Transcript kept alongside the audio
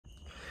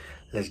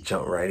Let's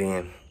jump right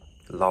in.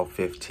 Law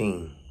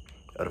 15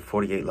 of the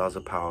 48 laws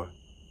of power.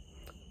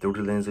 Through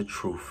the lens of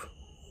truth,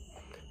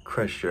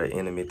 crush your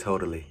enemy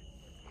totally.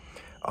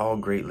 All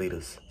great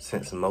leaders,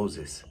 since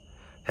Moses,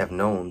 have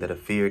known that a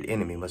feared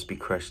enemy must be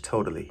crushed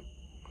totally.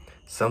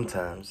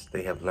 Sometimes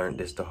they have learned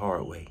this the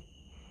hard way.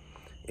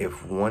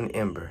 If one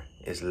ember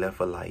is left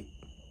alight,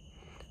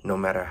 no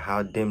matter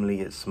how dimly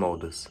it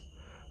smolders,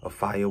 a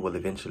fire will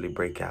eventually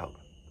break out.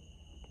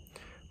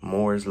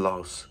 More is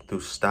lost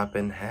through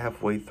stopping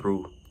halfway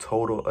through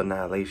total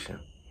annihilation.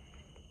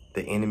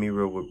 The enemy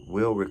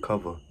will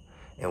recover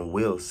and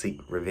will seek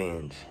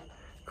revenge.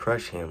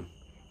 Crush him,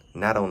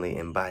 not only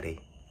in body,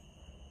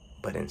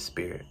 but in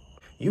spirit.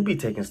 You be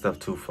taking stuff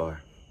too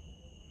far.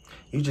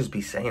 You just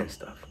be saying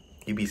stuff.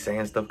 You be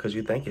saying stuff because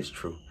you think it's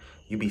true.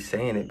 You be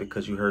saying it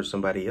because you heard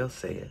somebody else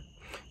say it.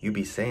 You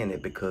be saying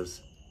it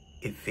because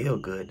it feel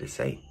good to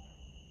say,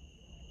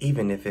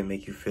 even if it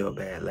make you feel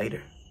bad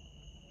later.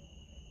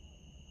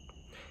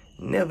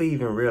 Never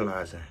even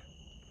realizing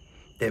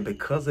that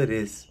because of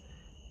this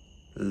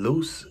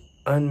loose,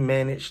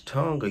 unmanaged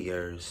tongue of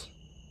yours,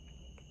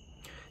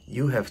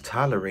 you have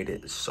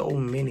tolerated so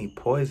many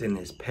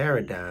poisonous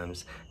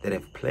paradigms that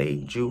have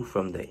plagued you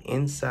from the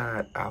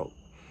inside out,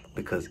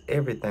 because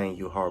everything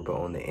you harbor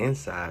on the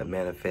inside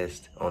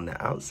manifests on the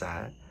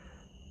outside.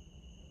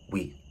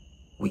 We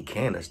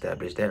can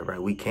establish that, right?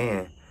 We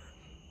can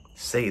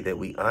say that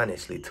we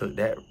honestly took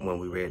that when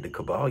we read the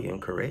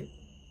Kabbalion, correct?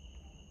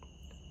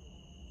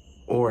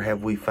 Or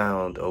have we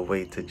found a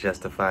way to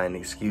justify and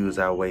excuse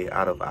our way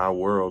out of our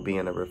world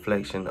being a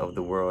reflection of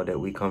the world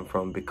that we come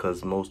from,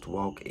 because most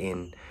walk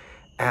in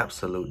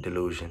absolute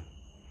delusion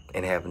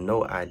and have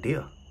no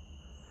idea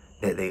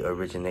that they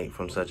originate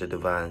from such a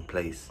divine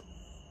place.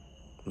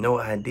 No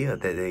idea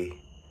that they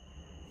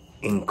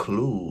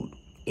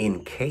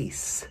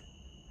encase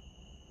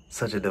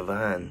such a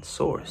divine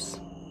source.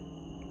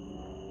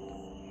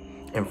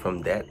 And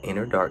from that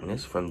inner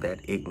darkness, from that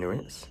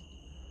ignorance,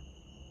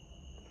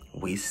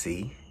 we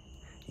see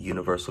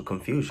universal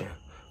confusion.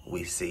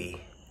 We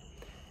see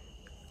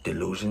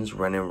delusions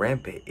running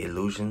rampant,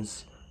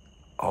 illusions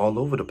all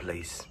over the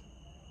place,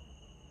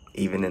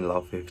 even in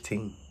Law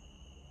 15.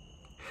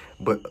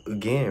 But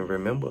again,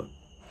 remember,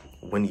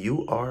 when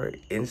you are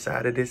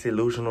inside of this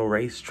illusional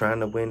race trying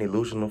to win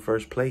illusional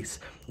first place,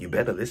 you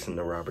better listen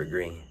to Robert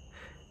Greene.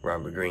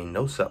 Robert Greene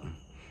knows something.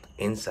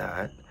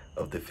 Inside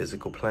of the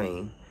physical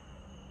plane,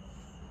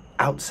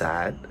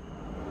 outside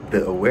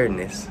the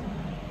awareness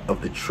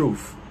of the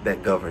truth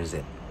that governs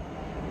it.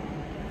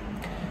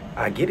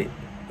 I get it.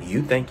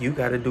 You think you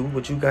got to do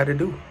what you got to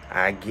do.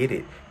 I get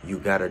it. You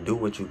got to do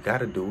what you got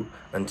to do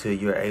until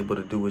you're able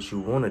to do what you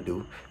want to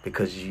do,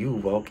 because you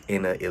walk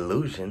in an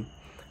illusion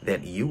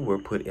that you were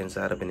put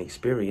inside of an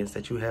experience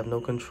that you have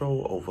no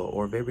control over,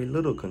 or very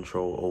little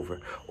control over,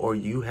 or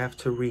you have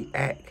to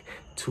react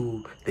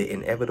to the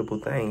inevitable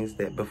things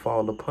that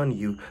befall upon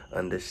you.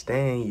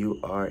 Understand you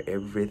are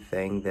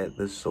everything that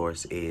the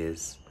source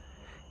is,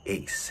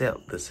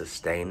 except the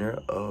sustainer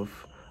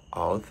of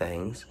all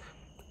things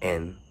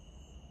and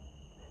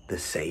the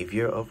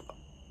savior of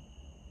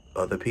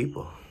other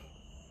people.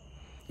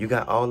 You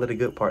got all of the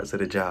good parts of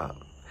the job.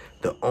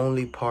 The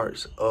only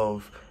parts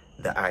of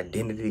the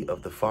identity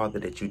of the Father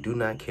that you do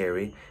not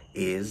carry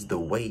is the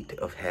weight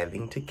of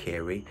having to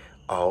carry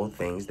all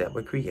things that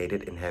were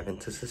created and having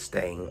to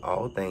sustain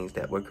all things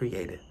that were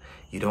created.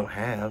 You don't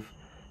have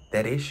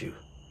that issue.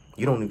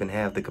 You don't even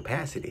have the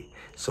capacity.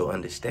 So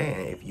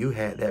understand, if you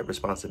had that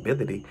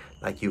responsibility,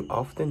 like you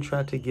often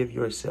try to give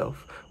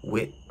yourself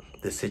with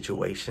the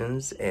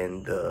situations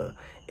and the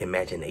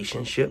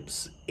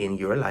imaginationships in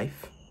your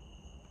life,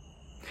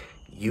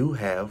 you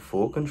have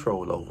full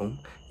control over them.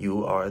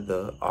 You are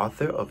the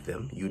author of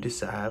them. You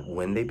decide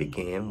when they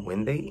begin,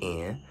 when they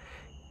end.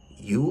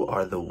 You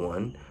are the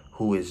one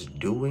who is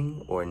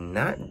doing or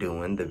not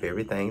doing the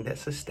very thing that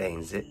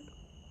sustains it.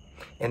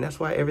 And that's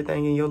why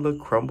everything in your little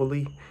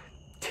crumbly,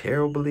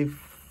 terribly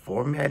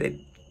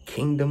formatted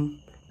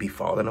kingdom be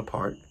falling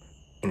apart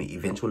and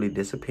eventually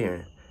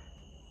disappearing,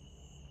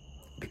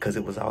 because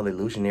it was all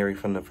illusionary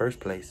from the first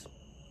place.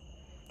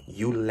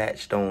 You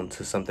latched on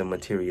to something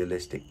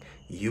materialistic.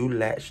 You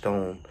latched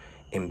on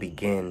and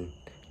began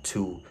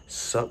to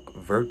suck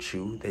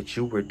virtue that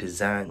you were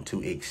designed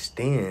to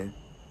extend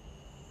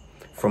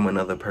from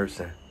another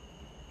person.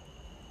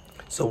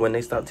 So when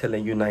they stop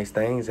telling you nice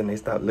things and they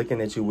stop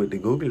looking at you with the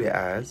googly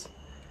eyes,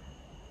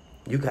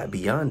 you got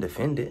beyond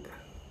offended.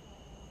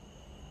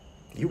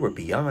 You were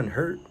beyond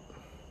hurt.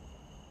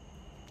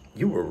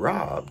 You were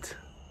robbed.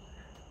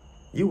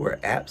 You were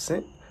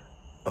absent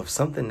of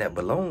something that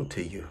belonged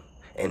to you.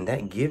 And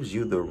that gives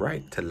you the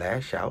right to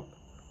lash out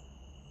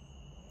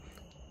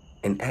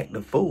and act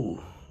a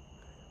fool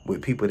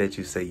with people that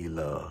you say you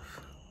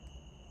love.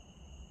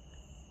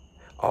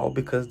 All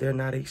because they're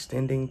not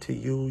extending to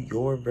you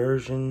your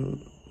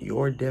version,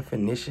 your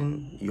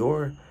definition,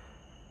 your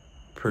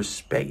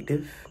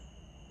perspective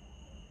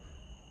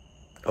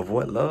of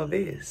what love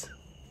is.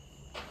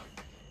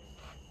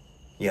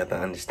 You have to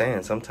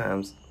understand,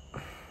 sometimes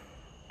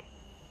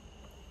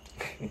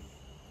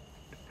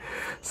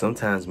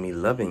Sometimes me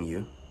loving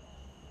you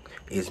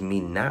is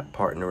me not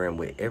partnering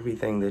with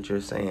everything that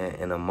you're saying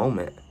in a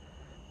moment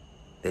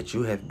that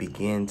you have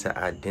begun to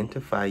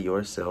identify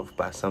yourself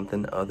by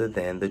something other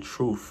than the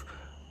truth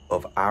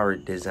of our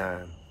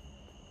design.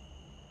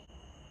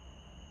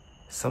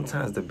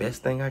 Sometimes the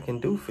best thing I can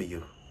do for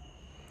you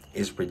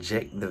is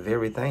reject the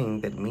very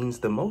thing that means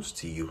the most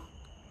to you.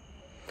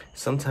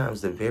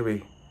 Sometimes the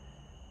very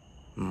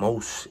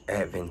most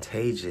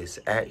advantageous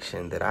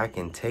action that I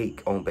can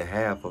take on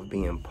behalf of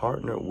being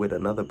partnered with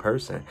another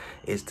person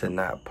is to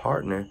not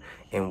partner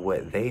in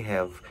what they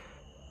have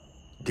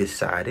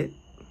decided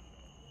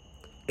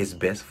is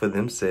best for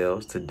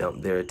themselves to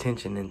dump their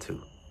attention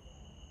into.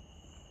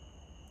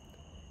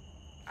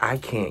 I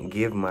can't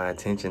give my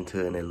attention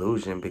to an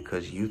illusion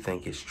because you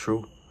think it's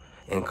true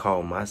and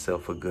call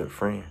myself a good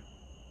friend.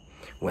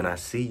 When I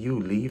see you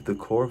leave the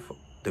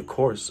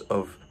course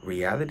of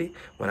reality,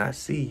 when I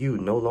see you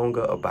no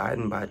longer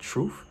abiding by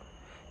truth,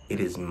 it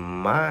is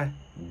my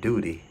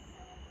duty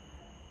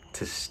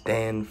to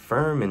stand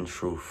firm in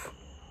truth,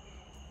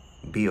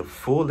 be a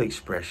full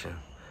expression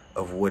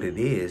of what it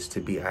is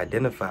to be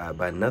identified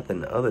by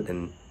nothing other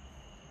than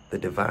the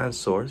divine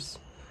source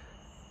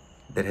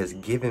that has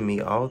given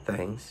me all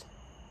things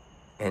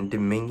and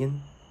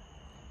dominion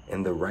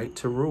and the right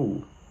to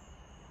rule.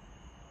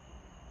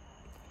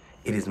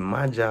 It is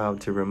my job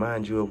to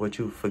remind you of what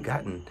you've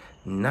forgotten,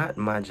 not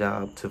my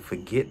job to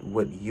forget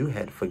what you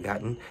had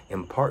forgotten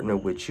and partner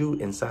with you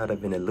inside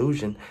of an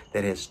illusion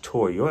that has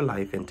tore your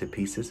life into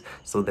pieces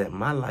so that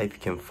my life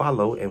can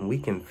follow and we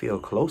can feel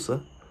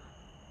closer.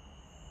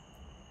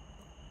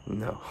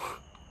 No.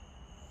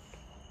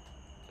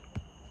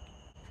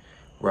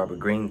 Robert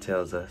Greene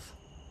tells us,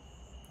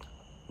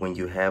 when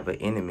you have an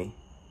enemy,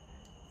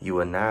 you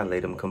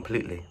annihilate them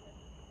completely.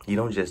 You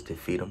don't just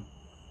defeat them.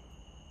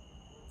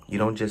 You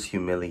don't just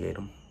humiliate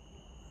them.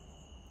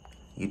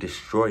 You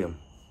destroy them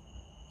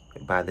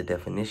by the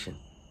definition,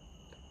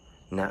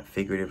 not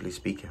figuratively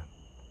speaking.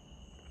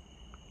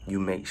 You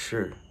make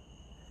sure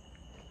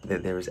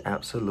that there is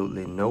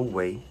absolutely no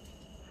way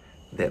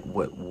that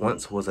what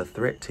once was a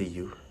threat to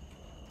you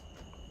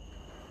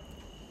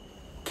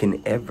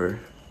can ever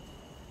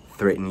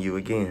threaten you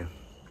again.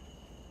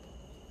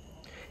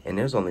 And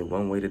there's only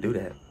one way to do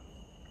that.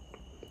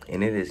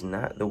 And it is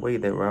not the way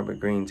that Robert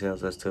Greene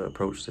tells us to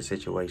approach the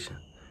situation.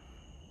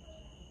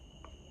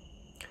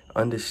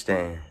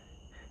 Understand,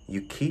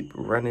 you keep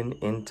running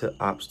into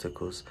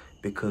obstacles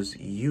because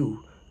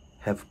you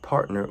have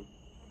partnered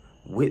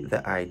with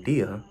the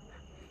idea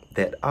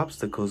that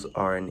obstacles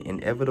are an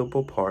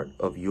inevitable part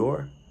of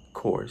your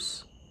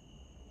course.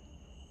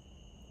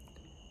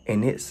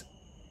 And it's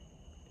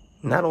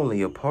not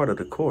only a part of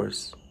the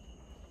course,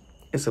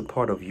 it's a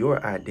part of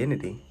your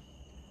identity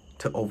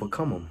to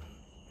overcome them.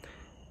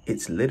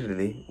 It's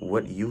literally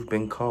what you've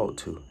been called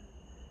to.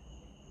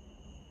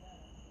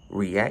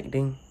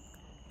 Reacting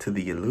to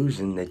the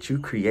illusion that you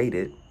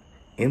created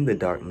in the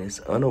darkness,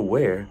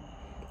 unaware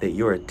that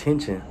your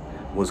attention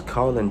was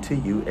calling to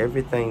you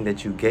everything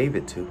that you gave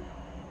it to.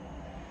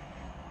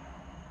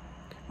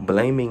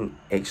 Blaming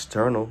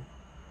external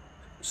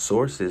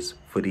sources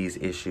for these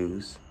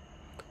issues,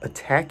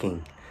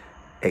 attacking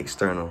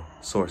external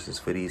sources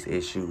for these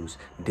issues,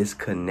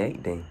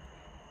 disconnecting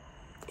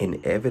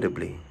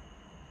inevitably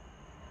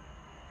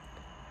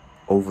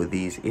over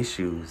these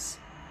issues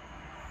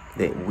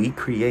that we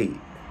create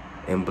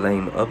and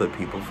blame other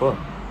people for.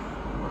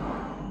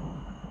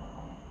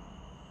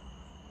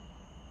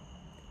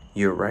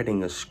 You're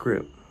writing a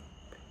script,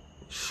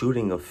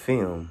 shooting a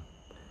film,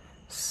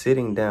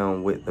 sitting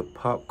down with the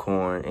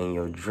popcorn and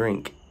your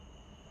drink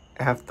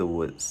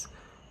afterwards,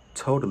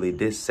 totally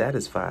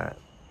dissatisfied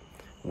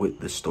with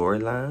the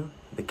storyline,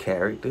 the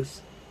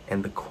characters,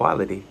 and the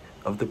quality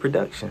of the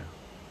production.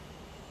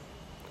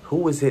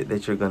 Who is it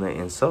that you're going to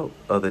insult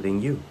other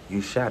than you? You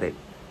shot it.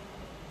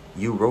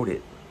 You wrote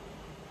it.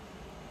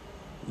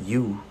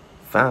 You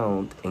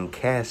found and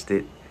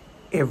casted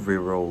every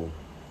role.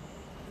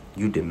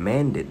 You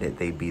demanded that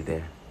they be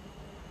there.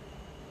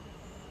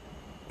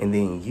 And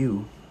then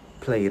you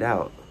played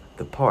out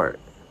the part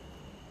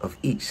of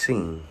each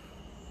scene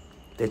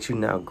that you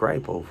now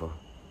gripe over.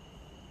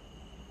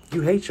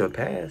 You hate your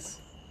past.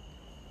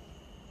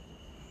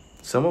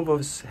 Some of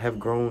us have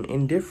grown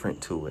indifferent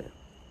to it.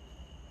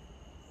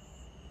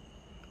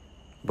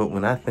 But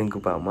when I think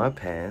about my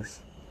past,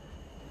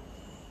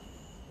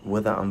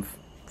 whether I'm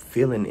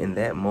feeling in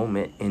that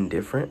moment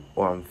indifferent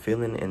or I'm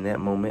feeling in that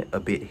moment a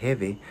bit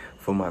heavy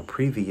for my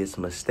previous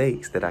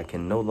mistakes that I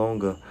can no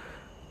longer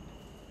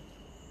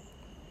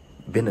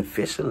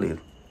beneficially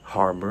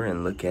harbor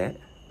and look at,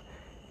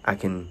 I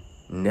can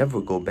never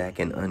go back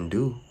and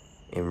undo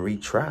and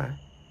retry.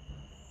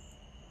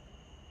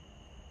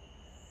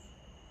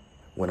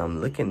 When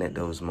I'm looking at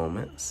those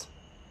moments,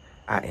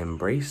 I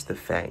embrace the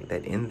fact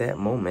that in that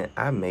moment,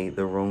 I made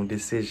the wrong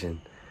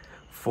decision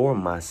for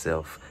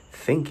myself,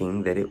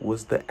 thinking that it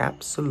was the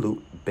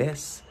absolute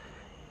best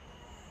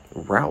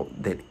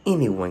route that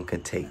anyone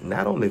could take.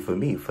 Not only for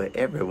me, for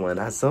everyone.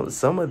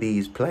 Some of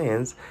these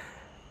plans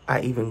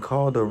I even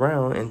called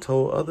around and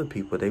told other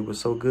people they were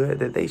so good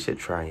that they should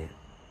try it.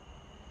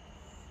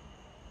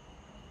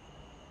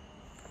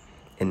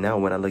 And now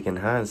when I look in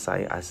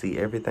hindsight, I see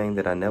everything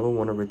that I never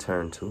want to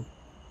return to.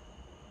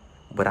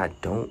 But I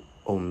don't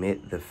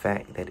omit the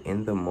fact that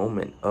in the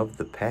moment of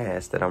the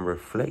past that I'm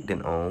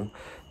reflecting on,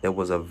 there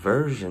was a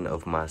version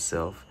of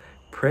myself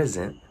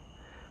present,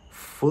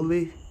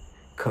 fully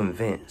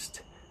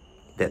convinced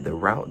that the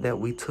route that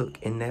we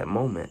took in that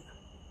moment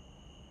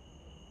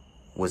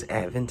was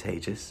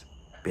advantageous,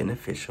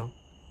 beneficial,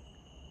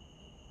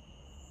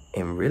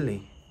 and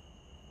really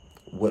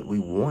what we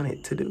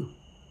wanted to do.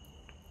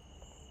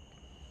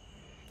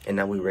 And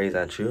now we raise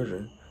our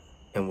children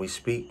and we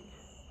speak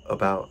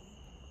about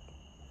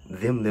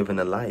them living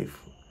a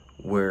life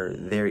where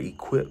they're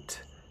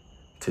equipped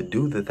to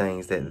do the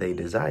things that they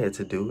desire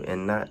to do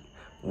and not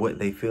what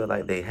they feel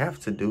like they have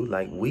to do,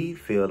 like we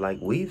feel like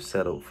we've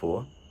settled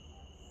for.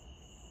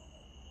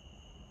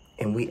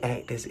 And we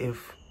act as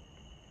if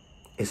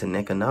it's an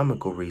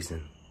economical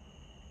reason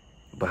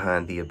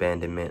behind the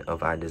abandonment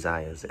of our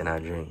desires and our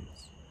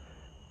dreams.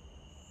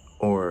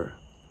 Or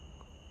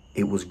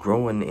it was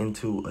growing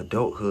into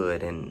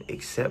adulthood and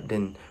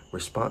accepting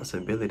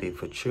responsibility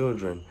for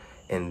children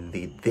and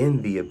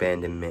then the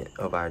abandonment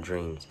of our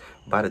dreams.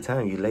 By the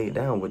time you laid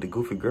down with the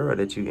goofy girl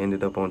that you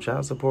ended up on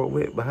child support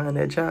with behind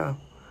that child,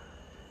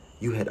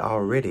 you had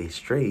already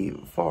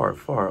strayed far,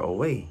 far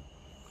away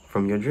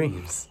from your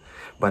dreams.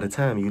 By the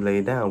time you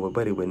laid down with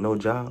buddy with no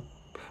job,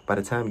 by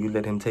the time you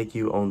let him take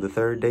you on the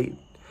third date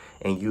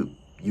and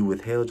you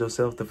withheld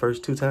yourself the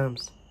first 2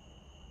 times,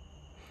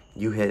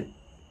 you had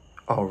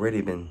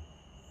already been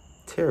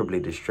terribly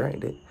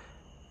distracted.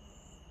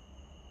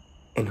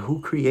 And who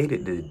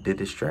created the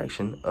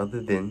distraction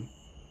other than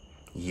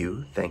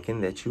you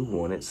thinking that you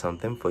wanted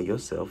something for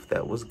yourself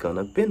that was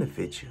gonna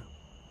benefit you?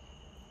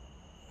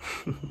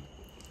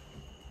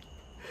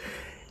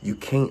 You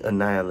can't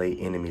annihilate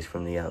enemies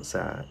from the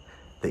outside.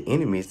 The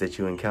enemies that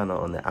you encounter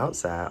on the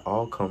outside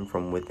all come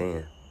from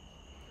within.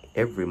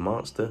 Every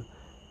monster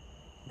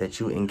that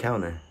you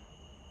encounter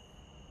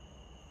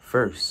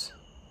first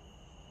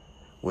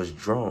was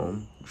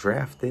drawn,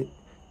 drafted,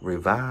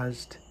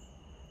 revised,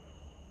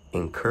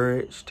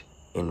 encouraged,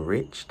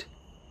 enriched,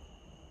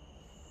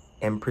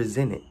 and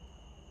presented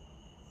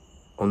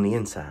on the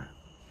inside.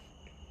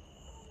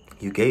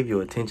 You gave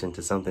your attention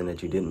to something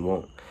that you didn't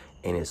want,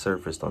 and it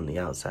surfaced on the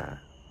outside.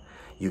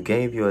 You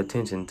gave your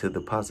attention to the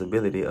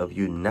possibility of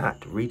you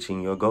not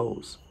reaching your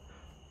goals.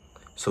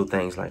 So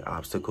things like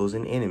obstacles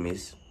and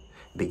enemies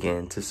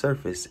began to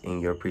surface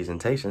in your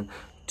presentation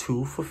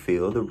to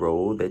fulfill the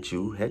role that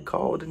you had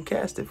called and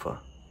casted for.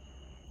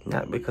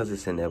 Not because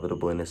it's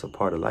inevitable and it's a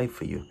part of life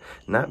for you.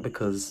 Not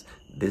because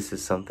this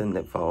is something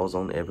that falls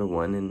on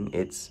everyone and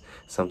it's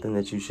something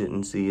that you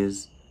shouldn't see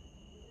as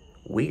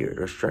weird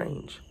or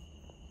strange.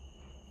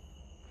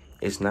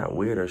 It's not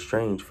weird or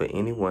strange for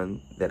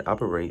anyone that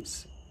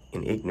operates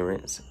in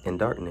ignorance and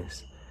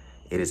darkness.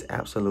 It is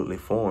absolutely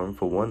formed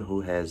for one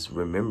who has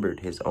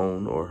remembered his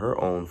own or her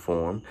own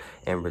form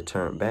and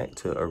returned back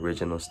to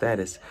original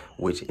status,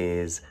 which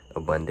is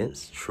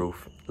abundance,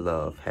 truth,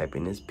 love,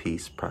 happiness,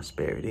 peace,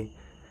 prosperity,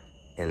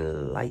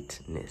 and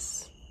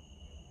lightness.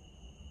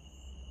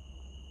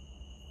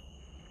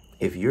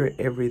 If you're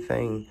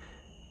everything,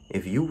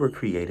 if you were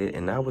created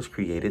and I was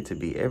created to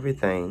be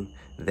everything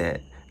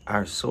that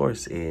our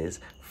source is,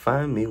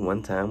 find me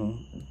one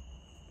time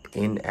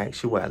in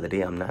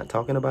actuality. I'm not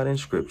talking about in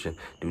scripture.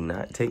 Do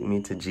not take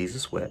me to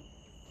Jesus wept.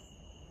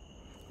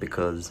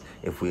 Because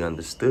if we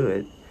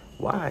understood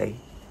why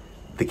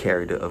the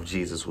character of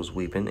Jesus was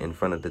weeping in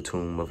front of the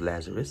tomb of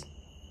Lazarus,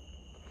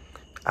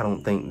 I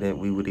don't think that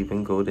we would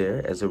even go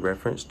there as a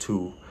reference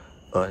to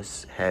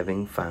us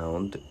having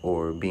found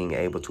or being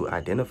able to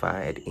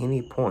identify at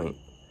any point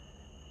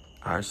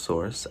our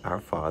source, our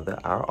Father,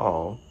 our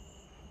all,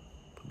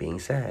 being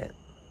sad.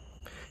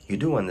 You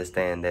do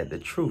understand that the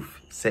truth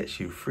sets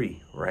you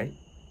free, right?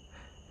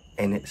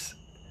 And it's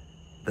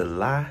the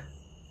lie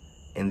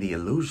and the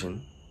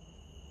illusion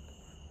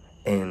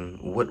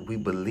and what we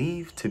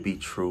believe to be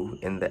true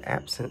in the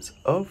absence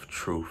of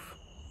truth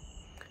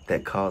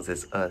that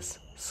causes us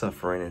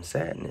suffering and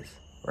sadness,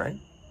 right?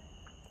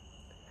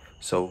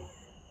 So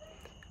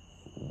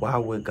why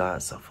would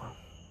God suffer?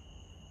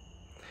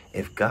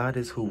 If God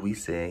is who we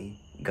say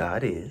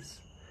God is,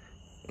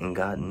 and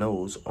God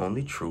knows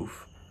only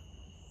truth,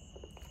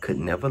 could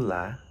never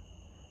lie,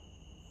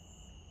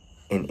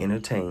 and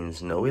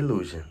entertains no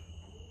illusion,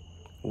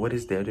 what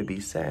is there to be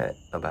sad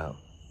about?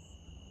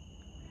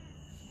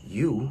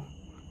 You,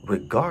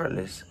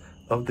 regardless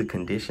of the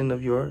condition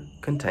of your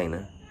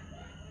container,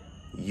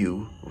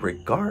 you,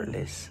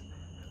 regardless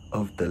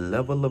of the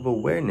level of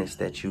awareness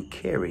that you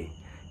carry,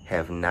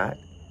 have not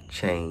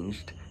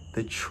changed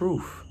the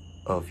truth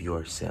of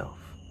yourself.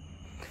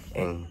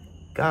 And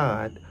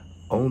God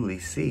only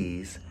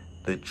sees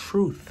the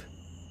truth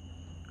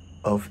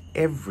of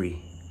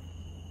everything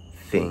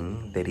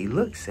that he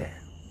looks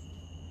at.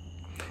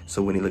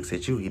 So when he looks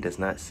at you, he does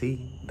not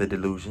see the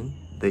delusion,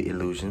 the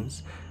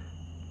illusions,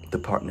 the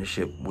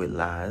partnership with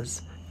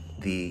lies,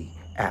 the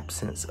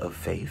absence of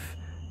faith,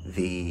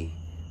 the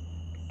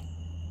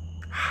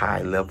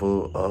high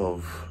level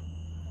of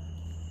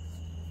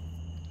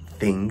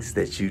things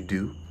that you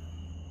do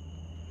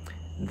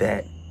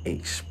that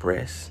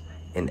express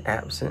an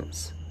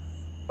absence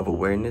of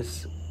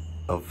awareness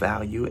of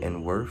value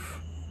and worth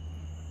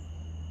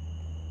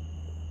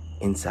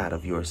inside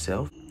of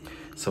yourself.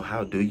 So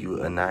how do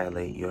you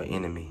annihilate your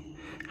enemy?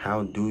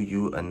 How do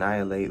you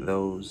annihilate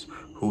those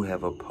who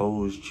have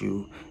opposed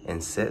you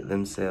and set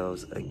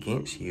themselves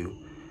against you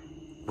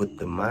with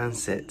the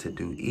mindset to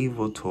do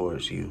evil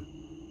towards you?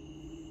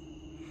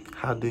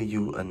 How do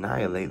you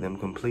annihilate them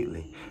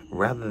completely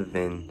rather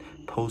than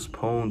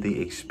postpone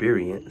the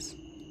experience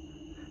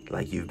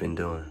like you've been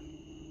doing?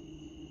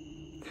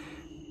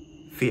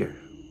 Fear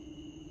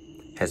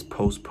has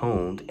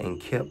postponed and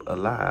kept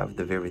alive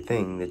the very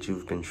thing that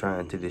you've been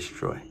trying to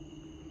destroy.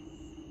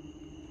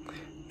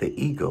 The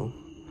ego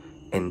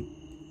and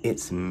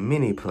its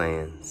many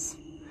plans.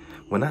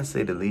 When I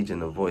say the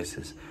legion of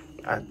voices,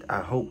 I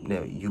hope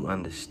that you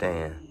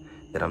understand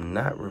that I'm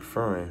not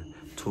referring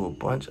to a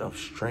bunch of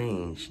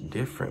strange,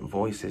 different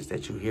voices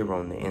that you hear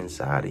on the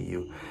inside of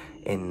you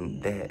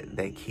and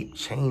that keep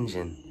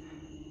changing.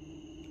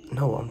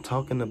 No, I'm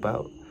talking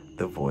about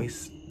the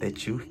voice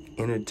that you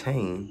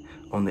entertain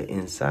on the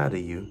inside of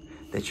you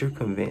that you're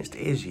convinced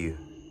is you.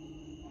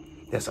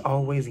 That's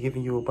always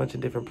giving you a bunch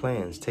of different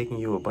plans, taking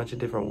you a bunch of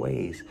different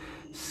ways,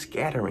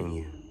 scattering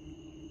you.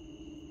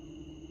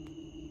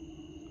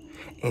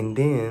 And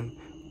then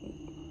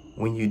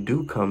when you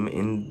do come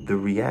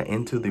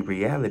into the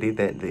reality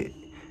that the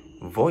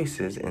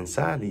voices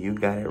inside of you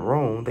got it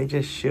wrong, they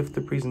just shift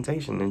the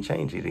presentation and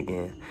change it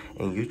again.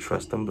 And you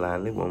trust them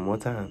blindly one more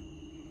time.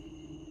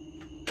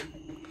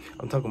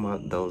 I'm talking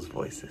about those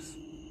voices.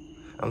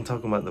 I'm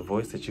talking about the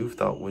voice that you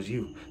thought was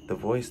you. The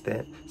voice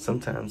that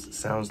sometimes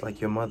sounds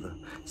like your mother,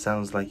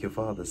 sounds like your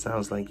father,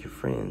 sounds like your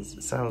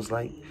friends, sounds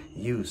like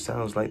you,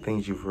 sounds like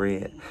things you've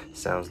read,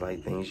 sounds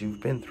like things you've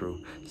been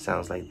through,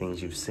 sounds like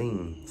things you've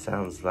seen,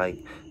 sounds like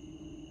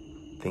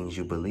things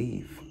you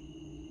believe.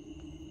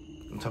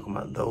 I'm talking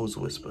about those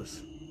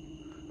whispers.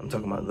 I'm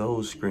talking about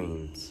those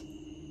screams.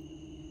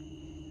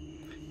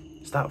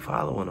 Stop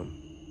following them.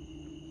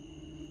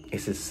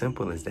 It's as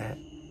simple as that.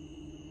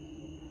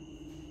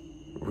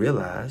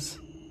 Realize,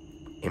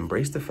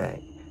 embrace the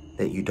fact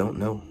that you don't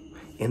know.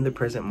 In the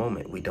present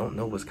moment, we don't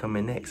know what's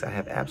coming next. I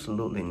have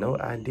absolutely no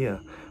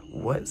idea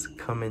what's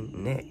coming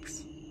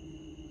next.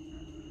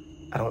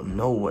 I don't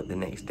know what the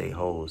next day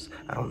holds.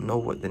 I don't know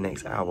what the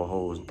next hour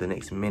holds, the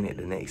next minute,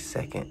 the next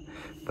second.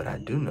 But I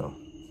do know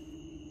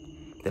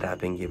that I've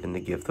been given the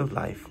gift of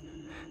life.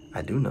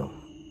 I do know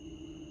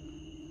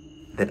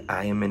that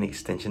I am an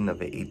extension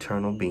of an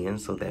eternal being,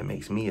 so that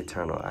makes me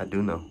eternal. I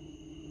do know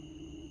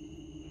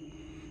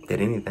that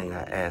anything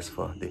I ask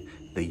for,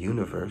 the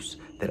universe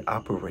that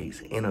operates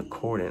in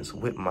accordance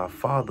with my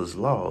Father's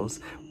laws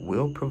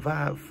will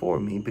provide for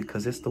me,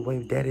 because it's the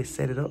way Daddy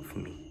set it up for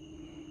me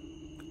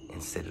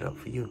and set it up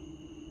for you.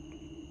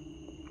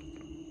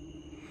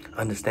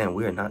 Understand,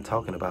 we are not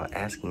talking about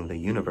asking the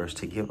universe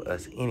to give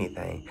us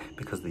anything,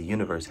 because the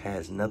universe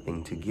has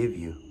nothing to give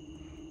you.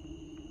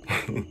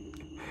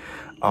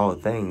 All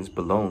things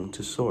belong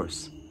to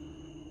Source.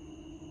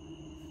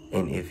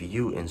 And if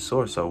you and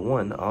Source are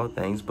one, all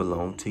things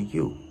belong to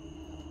you.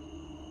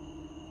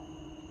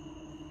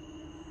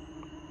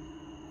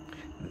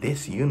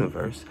 This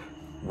universe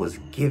was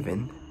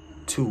given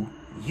to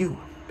you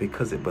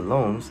because it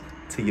belongs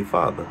to your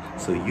Father.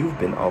 So you've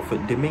been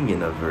offered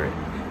dominion over it.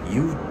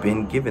 You've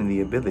been given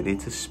the ability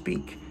to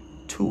speak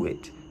to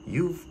it.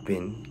 You've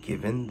been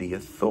given the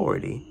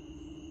authority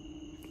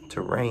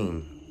to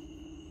reign.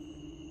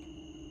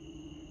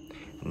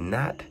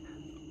 Not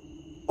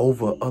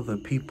over other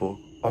people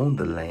on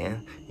the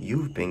land.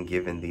 You've been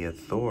given the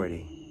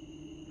authority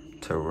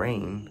to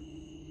reign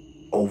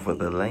over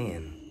the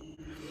land.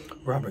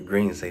 Robert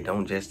Greene say,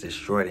 don't just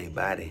destroy their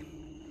body.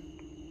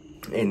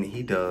 And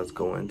he does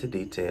go into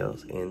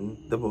details in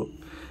the book.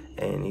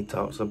 And he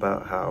talks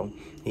about how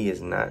he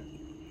is not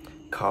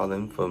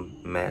calling for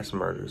mass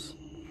murders.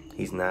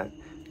 He's not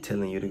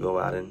telling you to go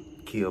out and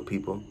kill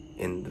people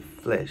in the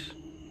flesh.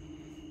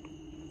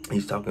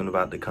 He's talking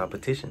about the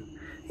competition.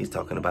 He's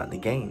talking about the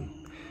game.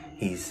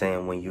 He's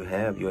saying when you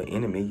have your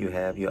enemy, you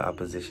have your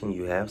opposition,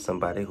 you have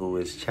somebody who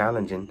is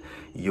challenging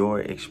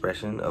your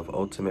expression of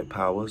ultimate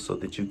power so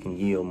that you can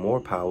yield more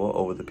power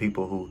over the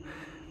people who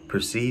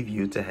perceive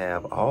you to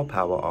have all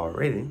power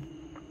already.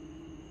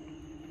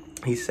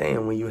 He's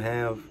saying when you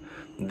have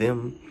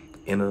them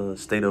in a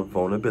state of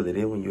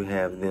vulnerability, when you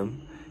have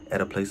them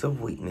at a place of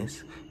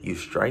weakness, you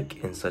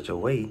strike in such a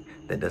way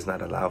that does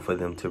not allow for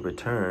them to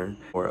return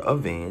or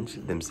avenge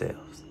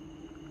themselves.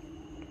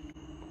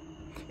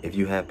 If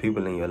you have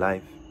people in your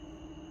life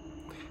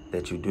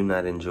that you do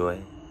not enjoy,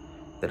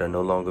 that are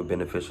no longer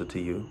beneficial to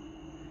you,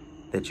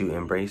 that you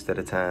embraced at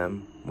a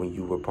time when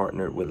you were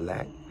partnered with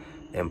lack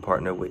and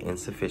partnered with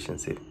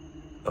insufficiency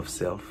of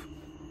self,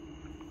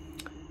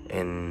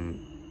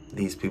 and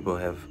these people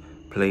have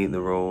played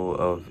the role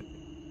of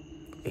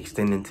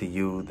extending to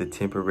you the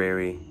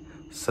temporary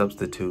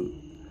substitute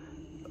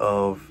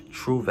of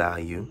true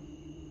value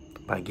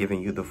by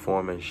giving you the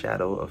form and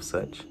shadow of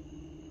such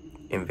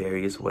in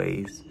various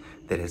ways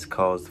that has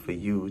caused for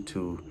you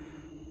to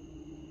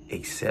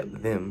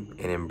accept them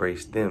and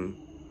embrace them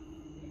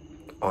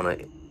on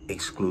an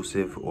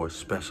exclusive or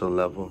special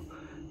level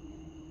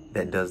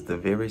that does the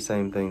very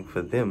same thing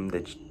for them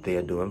that they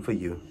are doing for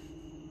you.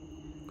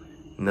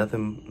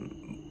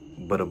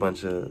 Nothing but a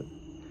bunch of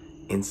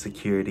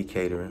insecurity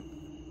catering.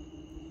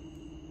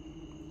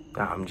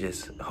 I'm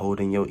just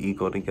holding your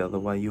ego together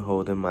while you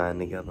holding mine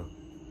together.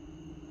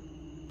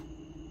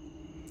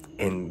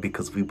 And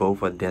because we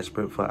both are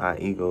desperate for our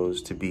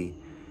egos to be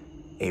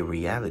a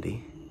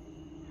reality,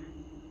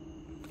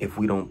 if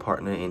we don't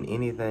partner in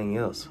anything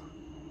else,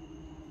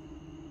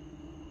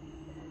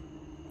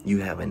 you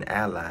have an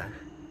ally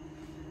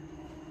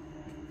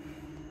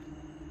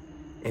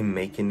in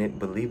making it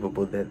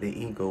believable that the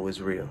ego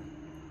is real.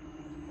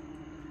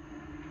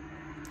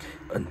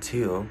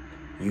 Until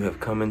you have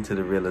come into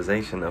the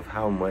realization of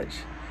how much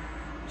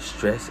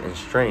stress and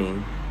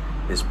strain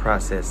this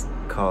process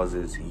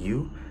causes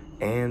you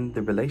and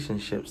the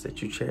relationships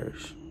that you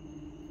cherish.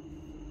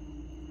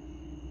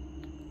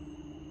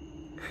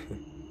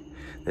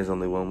 There's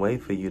only one way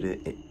for you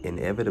to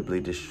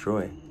inevitably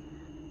destroy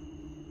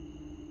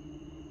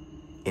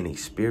an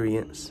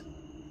experience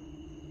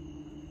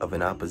of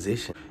an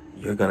opposition.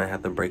 You're going to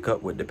have to break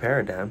up with the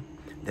paradigm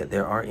that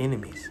there are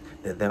enemies,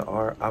 that there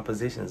are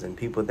oppositions and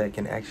people that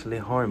can actually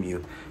harm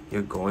you.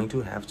 You're going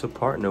to have to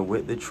partner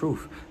with the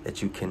truth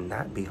that you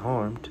cannot be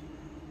harmed.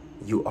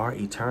 You are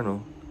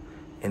eternal,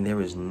 and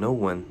there is no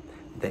one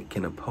that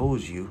can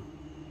oppose you.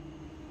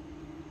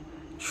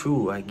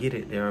 True, I get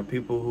it. There are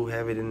people who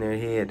have it in their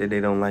head that they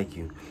don't like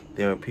you.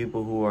 There are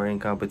people who are in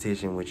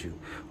competition with you,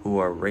 who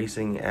are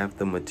racing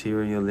after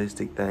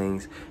materialistic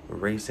things,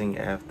 racing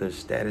after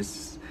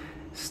status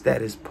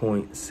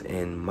points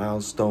and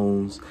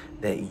milestones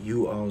that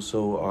you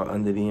also are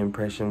under the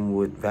impression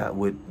would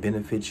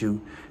benefit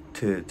you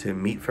to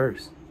meet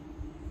first.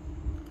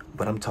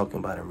 But I'm talking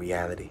about in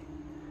reality.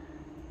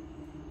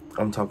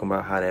 I'm talking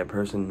about how that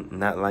person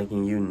not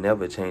liking you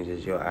never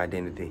changes your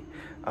identity.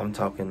 I'm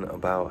talking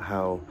about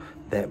how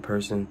that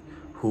person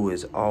who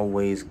is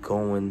always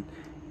going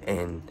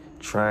and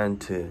trying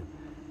to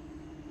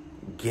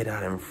get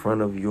out in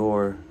front of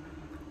your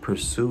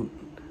pursuit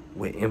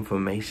with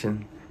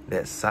information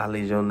that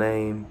sullies your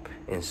name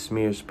and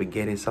smears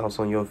spaghetti sauce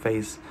on your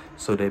face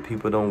so that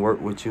people don't work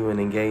with you and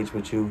engage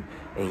with you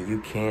and you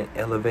can't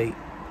elevate.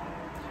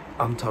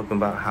 I'm talking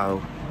about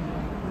how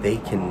they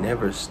can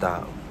never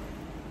stop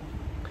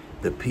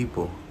the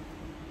people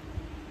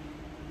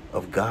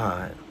of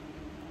God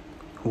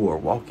who are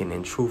walking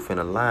in truth and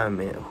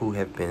alignment, who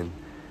have been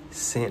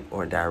sent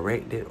or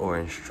directed or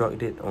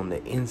instructed on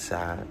the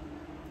inside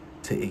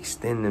to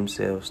extend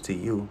themselves to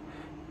you.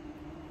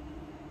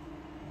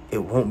 It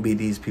won't be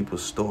these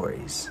people's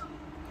stories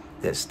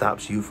that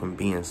stops you from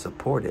being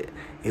supported.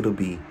 It'll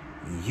be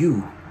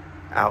you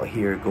out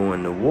here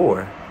going to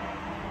war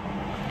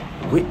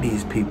with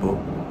these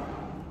people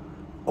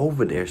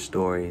over their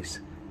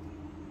stories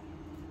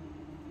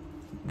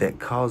that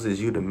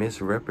causes you to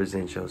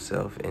misrepresent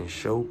yourself and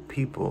show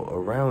people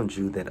around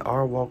you that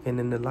are walking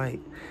in the light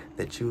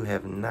that you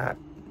have not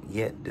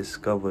yet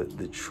discovered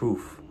the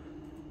truth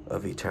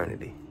of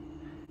eternity.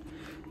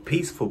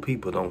 Peaceful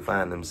people don't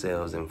find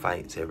themselves in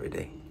fights every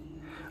day.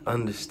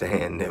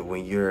 Understand that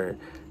when you're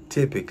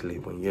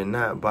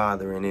not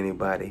bothering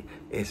anybody,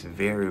 it's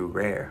very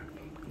rare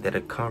that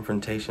a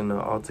confrontation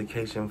or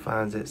altercation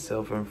finds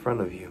itself in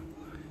front of you.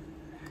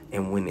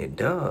 And when it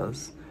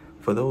does,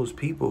 for those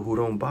people who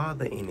don't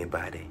bother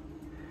anybody,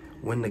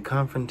 when the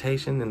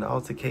confrontation and the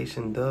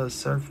altercation does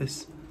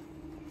surface,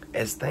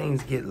 as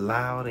things get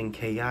loud and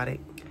chaotic,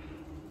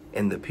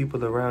 and the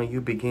people around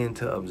you begin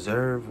to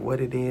observe what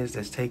it is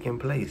that's taking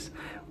place,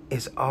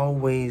 it's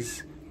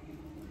always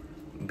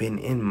been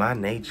in my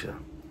nature,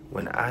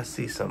 when I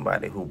see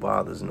somebody who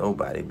bothers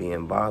nobody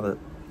being bothered,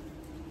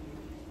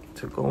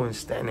 to go and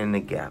stand in the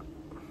gap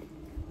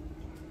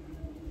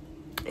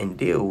and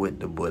deal with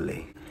the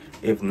bully.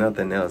 If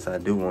nothing else, I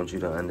do want you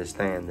to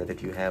understand that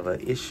if you have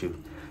an issue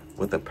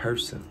with a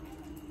person,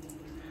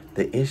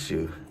 the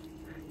issue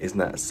is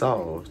not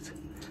solved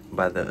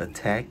by the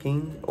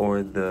attacking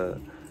or the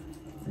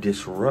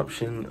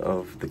disruption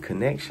of the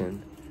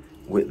connection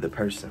with the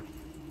person.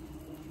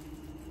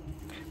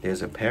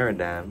 There's a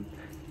paradigm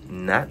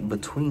not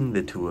between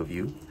the two of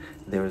you.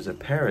 There is a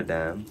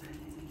paradigm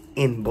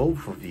in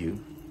both of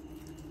you,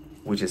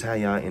 which is how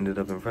y'all ended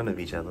up in front of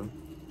each other.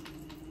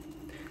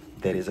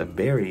 That is a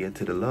barrier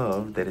to the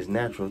love that is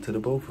natural to the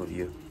both of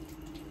you.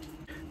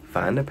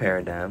 Find the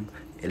paradigm,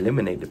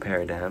 eliminate the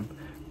paradigm,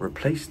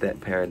 replace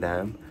that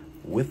paradigm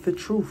with the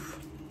truth.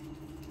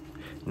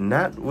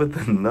 Not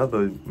with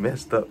another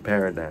messed up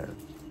paradigm,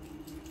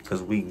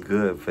 because we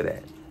good for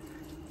that.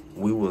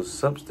 We will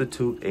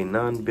substitute a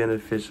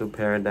non-beneficial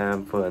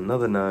paradigm for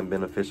another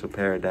non-beneficial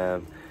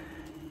paradigm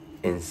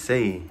and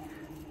say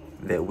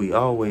that we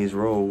always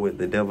roll with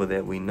the devil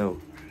that we know.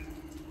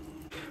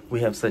 We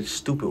have such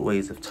stupid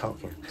ways of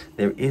talking.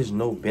 There is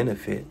no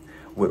benefit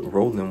with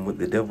rolling with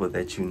the devil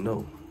that you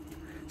know.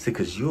 See,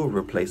 because you'll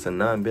replace a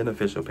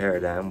non-beneficial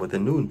paradigm with a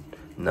new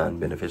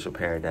non-beneficial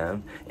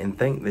paradigm and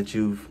think that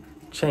you've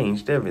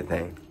changed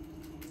everything.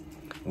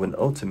 When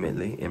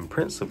ultimately, in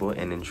principle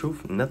and in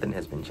truth, nothing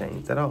has been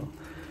changed at all.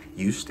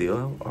 You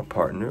still are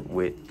partnered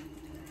with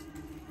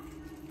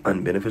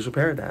unbeneficial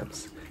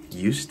paradigms.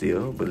 You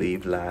still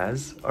believe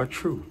lies are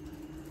true.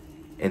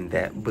 And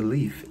that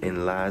belief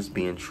in lies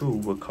being true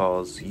will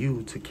cause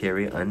you to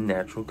carry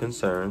unnatural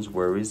concerns,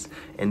 worries,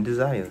 and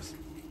desires.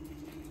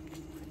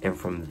 And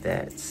from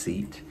that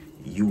seat,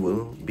 you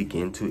will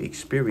begin to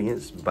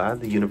experience, by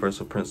the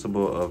universal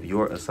principle of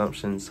your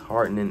assumptions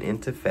hardening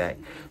into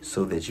fact,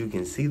 so that you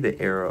can see the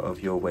error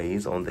of your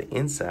ways on the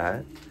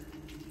inside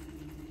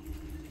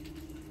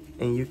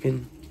and you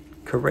can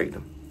correct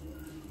them.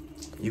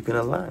 You can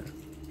align.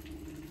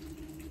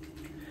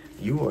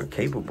 You are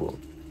capable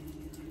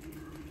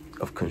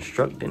of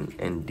constructing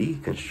and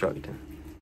deconstructing